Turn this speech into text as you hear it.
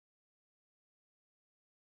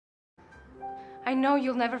I know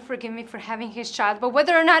you'll never forgive me for having his child, but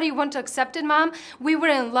whether or not you want to accept it, Mom, we were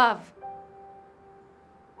in love.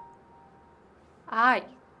 I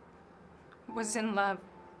was in love.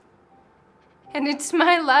 And it's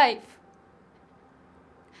my life.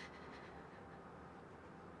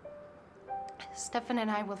 Stefan and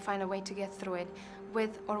I will find a way to get through it,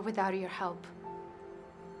 with or without your help.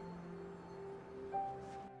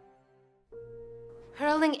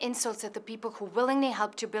 Hurling insults at the people who willingly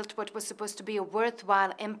helped you build what was supposed to be a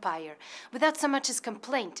worthwhile empire, without so much as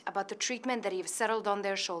complaint about the treatment that you've settled on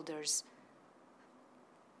their shoulders.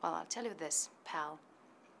 Well, I'll tell you this, pal.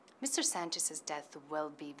 Mr. Sanchez's death will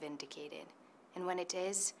be vindicated. And when it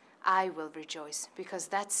is, I will rejoice, because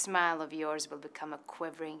that smile of yours will become a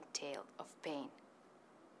quivering tale of pain.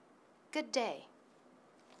 Good day.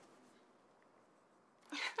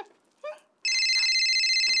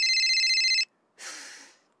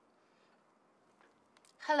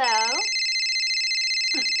 Hello?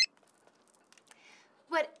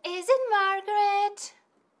 What is it, Margaret?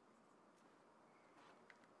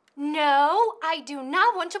 No, I do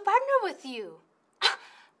not want to partner with you.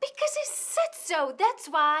 Because I said so, that's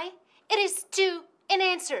why. It is too an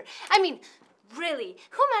answer. I mean, really,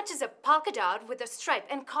 who matches a polka dot with a stripe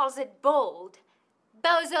and calls it bold?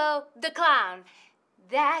 Bozo the clown.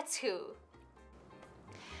 That's who.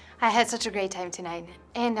 I had such a great time tonight,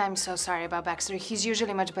 and I'm so sorry about Baxter. He's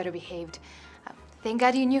usually much better behaved. Thank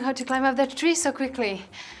God you knew how to climb up that tree so quickly.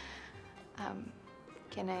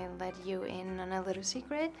 Can I let you in on a little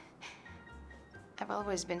secret? I've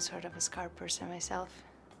always been sort of a scar person myself.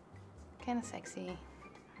 Kind of sexy.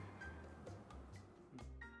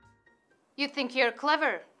 You think you're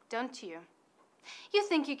clever, don't you? You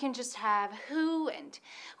think you can just have who and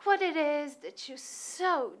what it is that you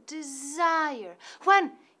so desire.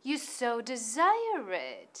 When you so desire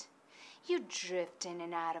it. You drift in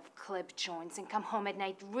and out of clip joints and come home at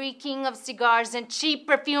night reeking of cigars and cheap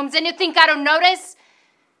perfumes, and you think I don't notice?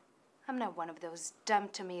 I'm not one of those dumb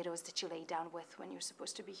tomatoes that you lay down with when you're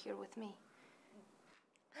supposed to be here with me.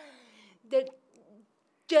 That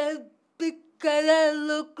just because I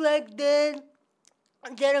look like that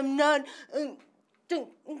I'm not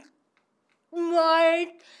smart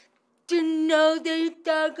to know they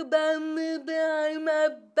talk about me behind my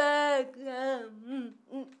back.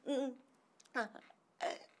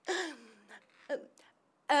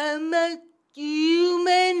 I'm a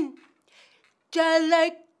human, just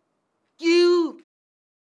like you.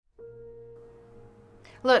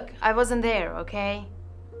 Look, I wasn't there, okay?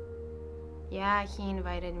 Yeah, he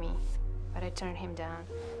invited me, but I turned him down,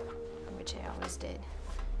 which I always did.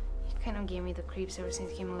 He kind of gave me the creeps ever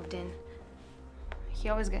since he moved in. He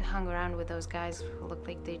always got hung around with those guys who look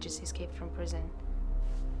like they just escaped from prison.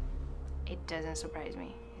 It doesn't surprise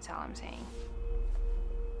me, is all I'm saying.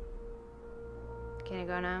 Can I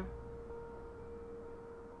go now?